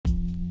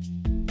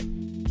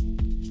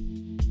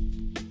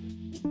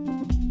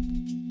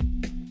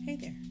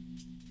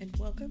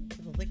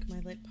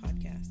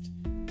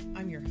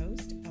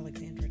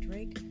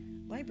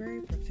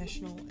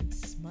traditional and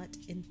smut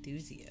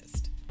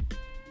enthusiast.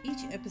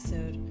 Each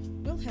episode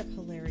will have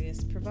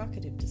hilarious,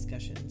 provocative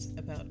discussions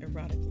about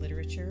erotic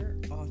literature,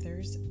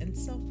 authors, and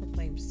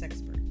self-proclaimed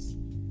sexperts.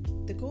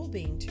 The goal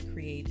being to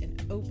create an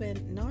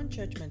open,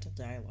 non-judgmental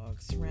dialogue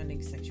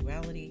surrounding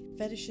sexuality,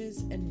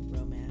 fetishes, and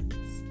romance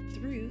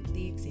through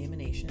the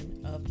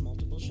examination of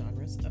multiple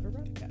genres of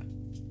erotica.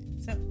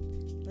 So,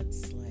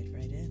 let's slide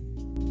right in.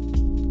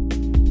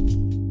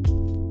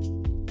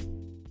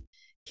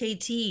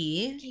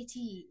 Katee.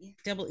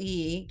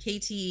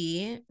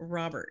 Katee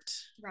Robert.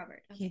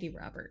 Okay. Katee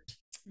Robert.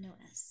 No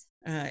S.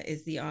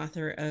 Is the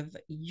author of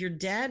Your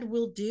Dad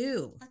Will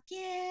Do. Fuck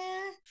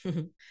yeah.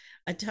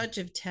 A Touch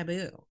of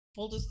Taboo.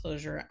 Full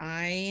disclosure,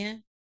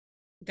 I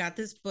got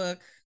this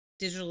book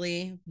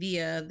digitally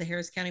via the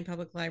Harris County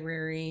Public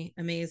Library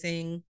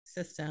amazing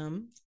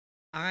system.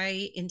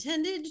 I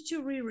intended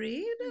to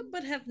reread,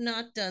 but have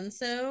not done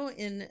so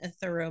in a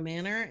thorough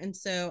manner. And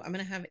so I'm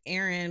going to have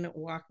Erin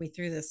walk me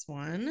through this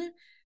one.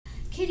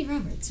 Katee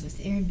Roberts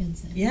with Erin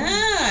Benson. Yeah,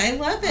 I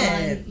love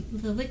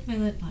it. The Lick My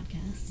Lip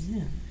podcast.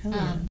 Yeah,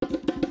 hello.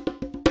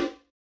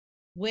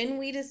 When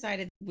we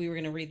decided we were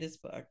going to read this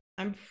book,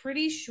 I'm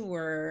pretty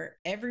sure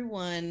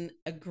everyone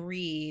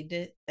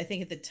agreed, I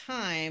think at the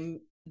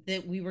time,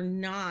 that we were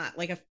not,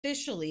 like,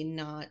 officially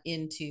not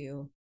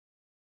into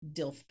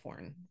DILF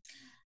porn.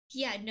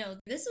 Yeah, no,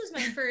 this was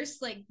my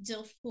first, like,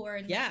 DILF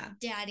porn, Yeah. like,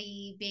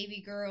 daddy,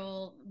 baby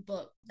girl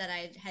book that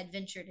I had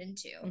ventured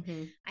into.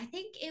 Mm-hmm. I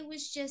think it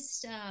was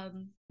just,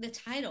 the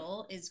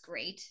title is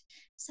great.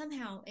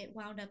 Somehow it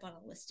wound up on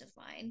a list of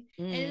mine.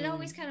 And it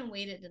always kind of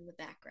waited in the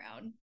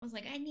background. I was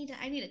like, I need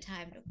a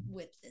time to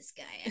whip this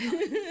guy out.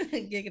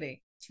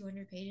 Giggity.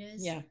 200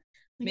 pages. Yeah. Like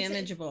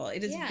Manageable.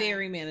 It is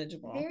very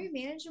manageable. Very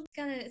manageable.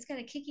 It's got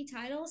a kicky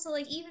title. So,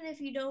 like, even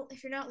if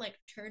you're not like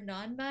turned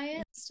on by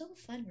it, it's still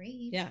a fun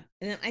read. Yeah.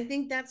 And I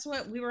think that's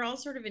what we were all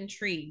sort of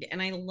intrigued.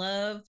 And I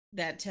love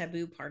that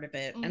taboo part of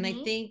it. Mm-hmm. And I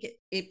think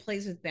it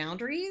plays with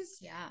boundaries.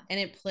 Yeah. And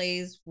it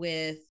plays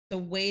with the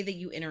way that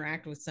you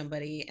interact with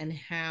somebody and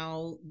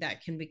how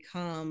that can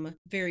become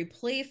very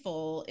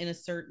playful in a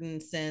certain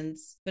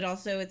sense, but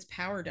also it's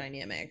power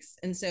dynamics.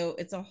 And so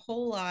it's a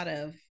whole lot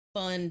of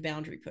fun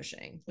boundary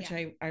pushing, which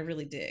I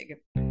really dig.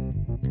 It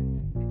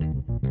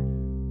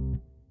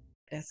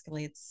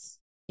escalates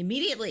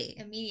immediately.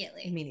 I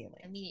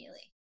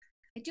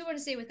do want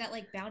to say with that,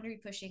 like, boundary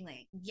pushing,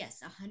 like,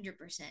 yes,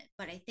 100%.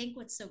 But I think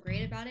what's so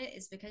great about it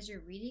is because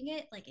you're reading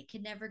it, like, it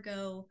can never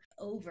go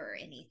over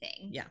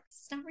anything. Yeah.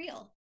 It's not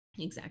real.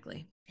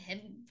 Exactly.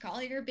 And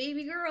calling her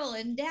baby girl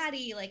and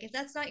daddy, like, if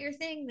that's not your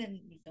thing, then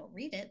you don't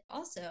read it.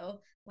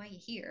 Also, why you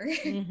here?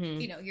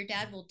 Mm-hmm. Your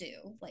dad will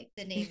do. Like,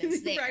 the name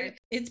is there. Right.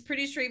 It's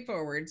pretty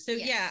straightforward. So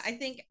yes. Yeah, I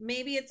think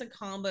maybe it's a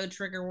combo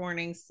trigger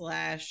warning /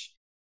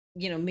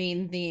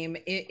 main theme.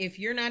 If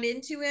you're not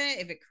into it,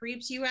 if it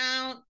creeps you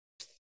out,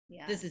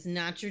 this is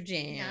not your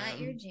jam. Not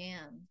your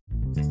jam.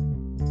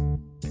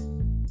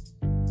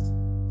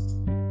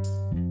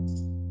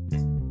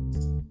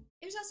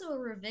 There's also a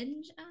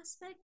revenge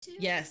aspect too.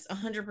 Yes,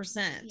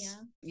 100%.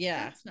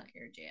 Yeah. That's not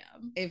your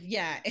jam. If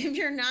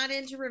you're not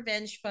into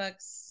revenge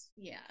fucks,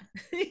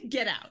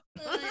 get out.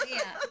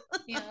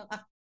 Yeah.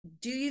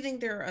 Do you think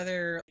there are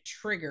other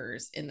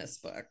triggers in this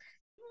book?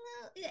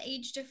 Well, the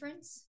age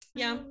difference.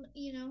 Yeah.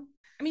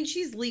 I mean,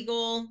 she's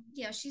legal.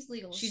 Yeah, she's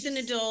legal. She's an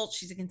adult.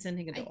 She's a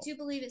consenting adult. I do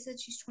believe it said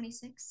she's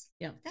 26.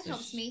 Yeah. That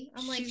helps me.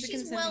 I'm like,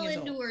 she's well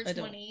into her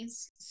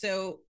 20s.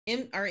 So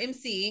our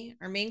MC,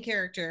 our main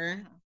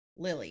character,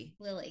 Lily,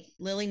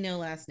 no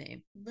last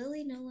name.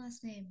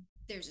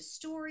 There's a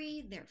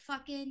story, they're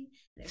fucking,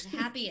 there's a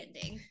happy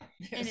ending.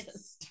 There's a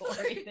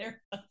story,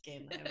 they're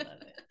fucking. I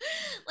love it.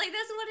 Like,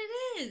 that's what it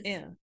is.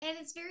 Yeah. And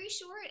it's very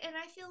short, and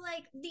I feel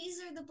like these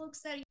are the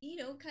books that,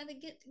 kind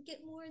of get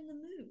more in the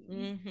mood.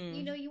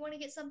 Mm-hmm. You want to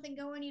get something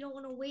going, you don't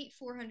want to wait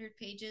 400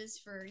 pages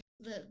for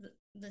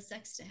the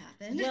sex to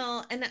happen.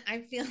 Well, and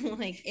I feel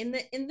like in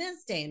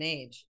this day and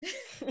age,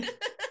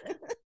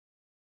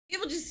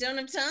 people just don't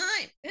have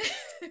time.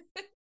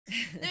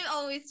 There's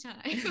always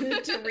time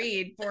to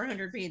read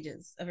 400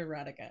 pages of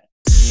erotica.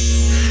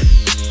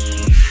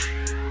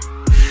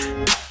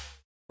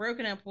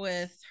 Broken up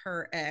with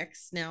her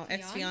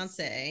ex-fiance.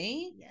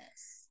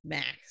 Yes.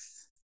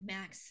 Max.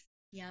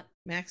 Yep.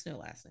 Max, no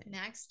last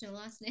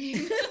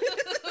name.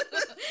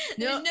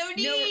 No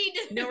need.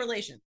 No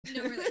relation.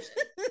 No relation.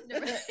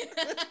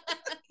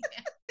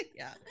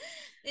 Yeah.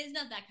 It's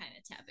not that kind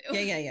of taboo.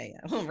 Yeah.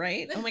 Oh,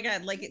 right. Oh my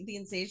God. Like the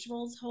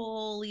Insatiables.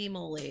 Holy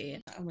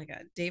moly. Oh my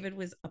God. David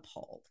was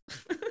appalled.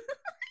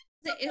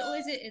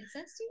 Was it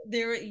incest?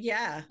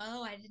 Yeah.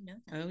 Oh, I didn't know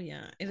that. Oh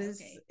yeah. It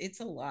is. It's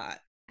a lot.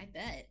 I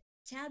bet.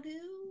 Taboo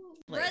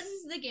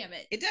runs the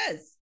gamut. It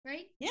does.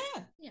 Right? Yeah.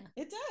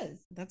 It does.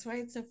 That's why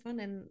it's so fun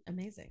and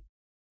amazing.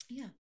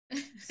 Yeah.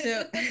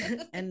 So,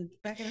 and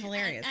fucking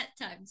hilarious. At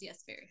times,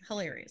 yes, very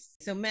hilarious.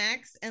 So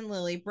Max and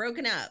Lily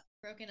broken up.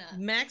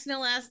 Max, no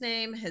last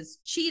name, has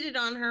cheated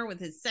on her with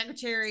his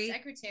secretary.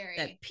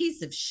 That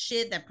piece of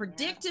shit, that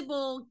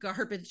predictable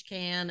garbage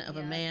can of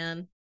a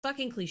man.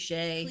 Fucking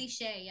cliche.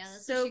 Yeah.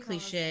 That's so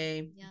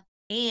cliche. Yeah.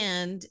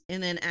 And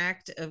in an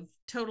act of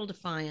total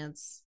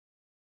defiance,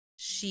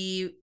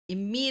 she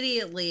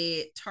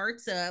immediately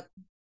tarts up.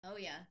 Oh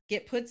yeah.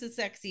 Puts a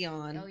sexy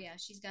on. Oh yeah.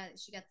 She got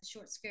the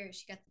short skirt.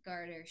 She got the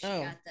garter. She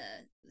got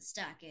the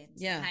stockings.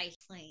 Yeah. The high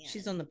plan.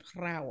 She's on the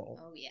prowl.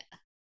 Oh yeah.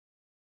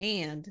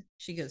 And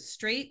she goes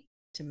straight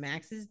to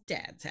Max's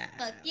dad's house.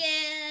 Fuck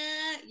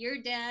yeah, your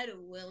dad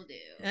will do.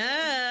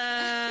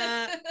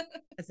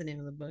 That's the name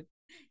of the book.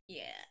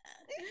 Yeah.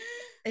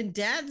 And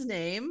Dad's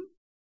name?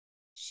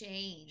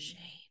 Shane.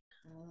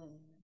 Oh.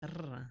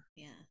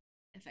 Yeah.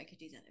 If I could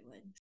do that, I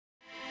would.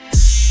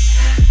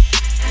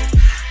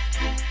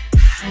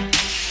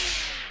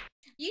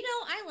 You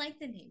know, I like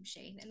the name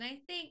Shane, and I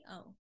think,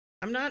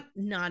 I'm not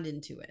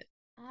into it.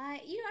 I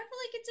feel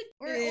like it's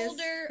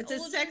It's a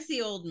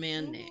sexy old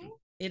man name.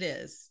 It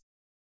is.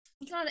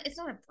 It's not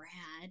a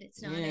Brad.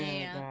 It's not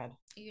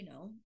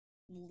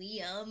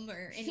Liam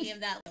or any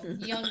of that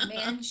young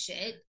man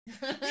shit.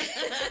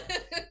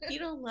 You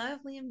don't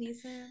love Liam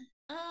Neeson?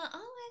 I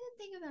didn't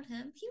think about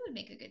him. He would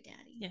make a good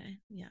daddy.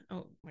 Yeah.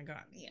 Oh my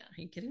god. Yeah. Are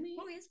you kidding me?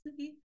 Oh yes,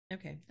 movie.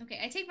 Okay,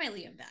 I take my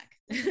Liam back.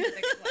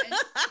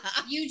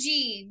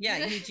 Eugene.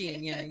 Yeah,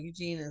 Eugene. Yeah,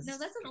 Eugene is. No,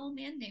 that's an old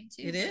man name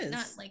too. It is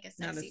not like a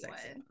sexy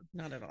one.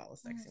 Not at all a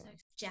sexy one.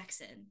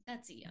 Jackson.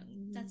 That's a young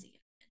man name.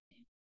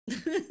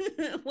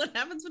 What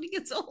happens when he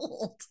gets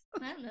old?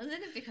 I don't know.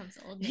 Then it becomes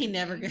old.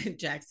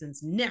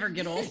 Jacksons never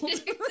get old.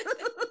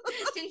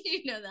 Didn't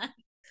you know that?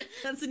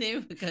 That's the name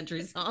of a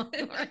country song.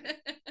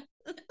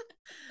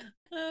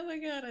 Oh my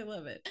god, I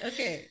love it.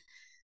 Okay,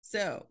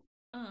 so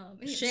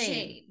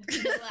Shane.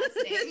 No last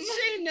name.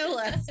 Shane, no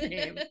last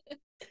name.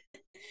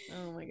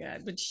 Oh my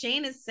god, but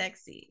Shane is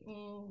sexy.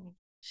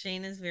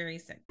 Shane is very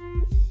sexy.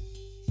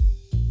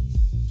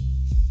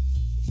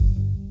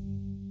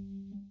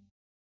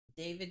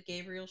 David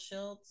Gabriel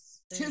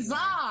Schultz. Tis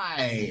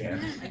I.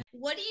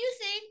 What do you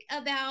think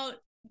about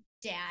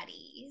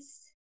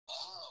daddies?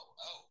 Oh,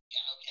 yeah,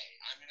 okay.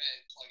 I'm gonna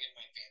plug in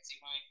my fancy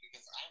mic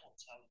because I will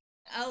tell you.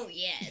 Oh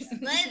yes,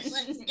 let's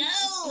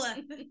go.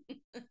 I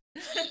got a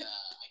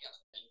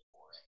thing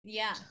for it.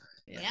 Yeah.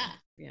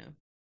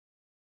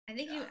 I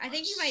think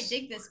you might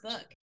dig this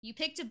book. You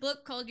picked a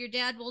book called Your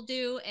Dad Will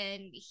Do,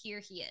 and here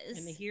he is.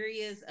 And here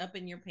he is up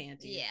in your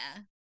panties.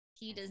 Yeah,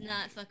 he does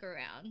not fuck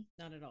around.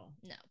 Not at all.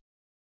 No.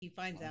 He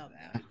finds out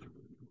that.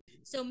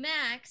 So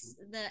Max,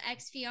 the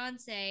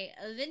ex-fiance,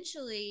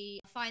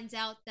 eventually finds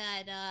out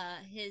that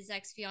his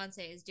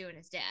ex-fiance is doing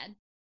his dad.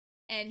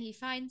 And he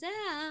finds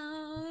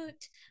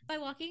out by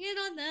walking in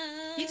on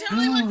them. He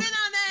totally walked in on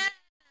that.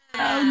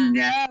 Oh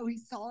no, he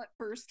saw it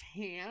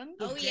firsthand.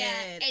 Oh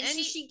yeah, and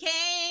she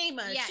came.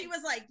 Yeah. She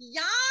was like,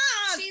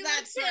 "Yes,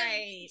 that's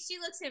right." She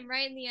looks him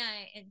right in the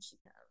eye, and she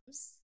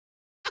comes.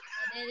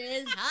 And it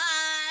is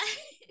hot.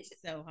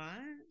 So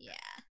hot. Yeah.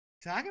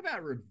 Talk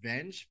about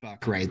revenge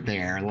fuck right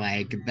there.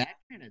 Like that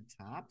kind of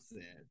tops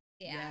it.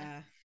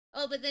 Yeah.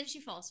 Oh, but then she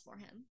falls for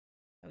him.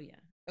 Oh yeah.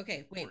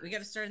 Okay, wait. We got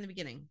to start in the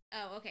beginning.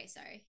 Oh, okay.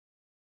 Sorry.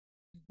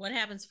 What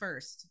happens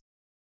first?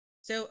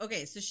 So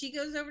she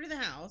goes over to the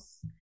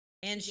house.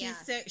 And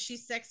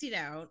she's sexied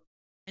out,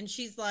 and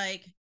she's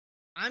like,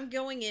 "I'm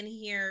going in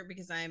here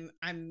because I'm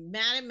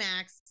mad at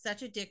Max,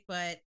 such a dick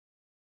butt,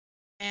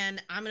 and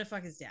I'm gonna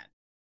fuck his dad."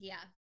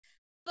 Yeah,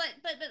 but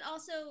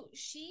also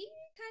she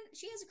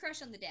has a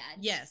crush on the dad.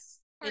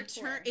 Yes,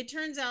 it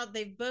turns out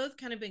they've both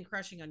kind of been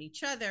crushing on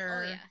each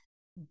other. Oh yeah.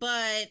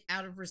 But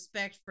out of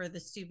respect for the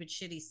stupid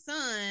shitty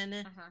son,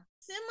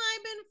 Semi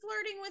been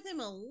flirting with him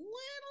a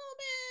little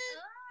bit.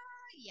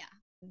 Yeah.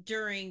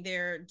 During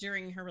her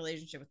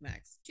relationship with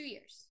Max. 2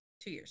 years.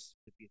 2 years.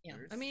 Yeah.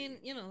 I mean,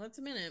 that's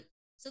a minute.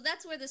 So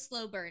that's where the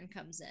slow burn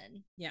comes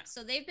in. Yeah.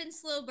 So they've been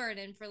slow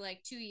burning for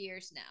like 2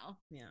 years now.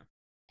 Yeah.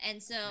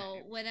 And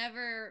so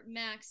whenever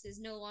Max is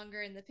no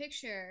longer in the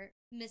picture,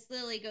 Miss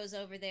Lily goes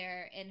over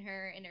there in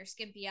her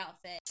skimpy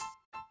outfit.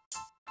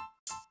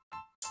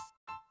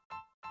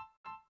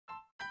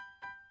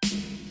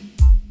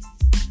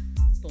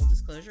 Full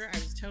disclosure, I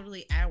was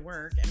totally at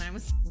work and I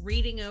was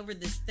reading over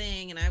this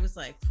thing and I was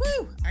like,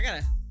 whew, I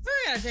gotta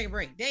take a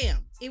break.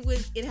 Damn.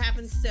 It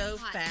happened so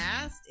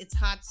fast. It's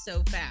hot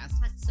so fast.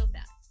 Hot so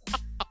fast.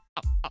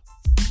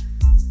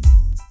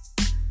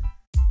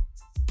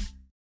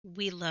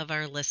 We love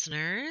our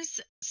listeners,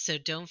 so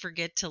don't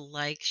forget to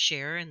like,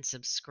 share, and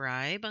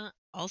subscribe.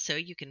 Also,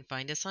 you can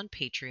find us on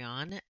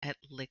Patreon at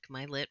Lick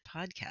My Lit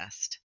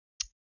Podcast.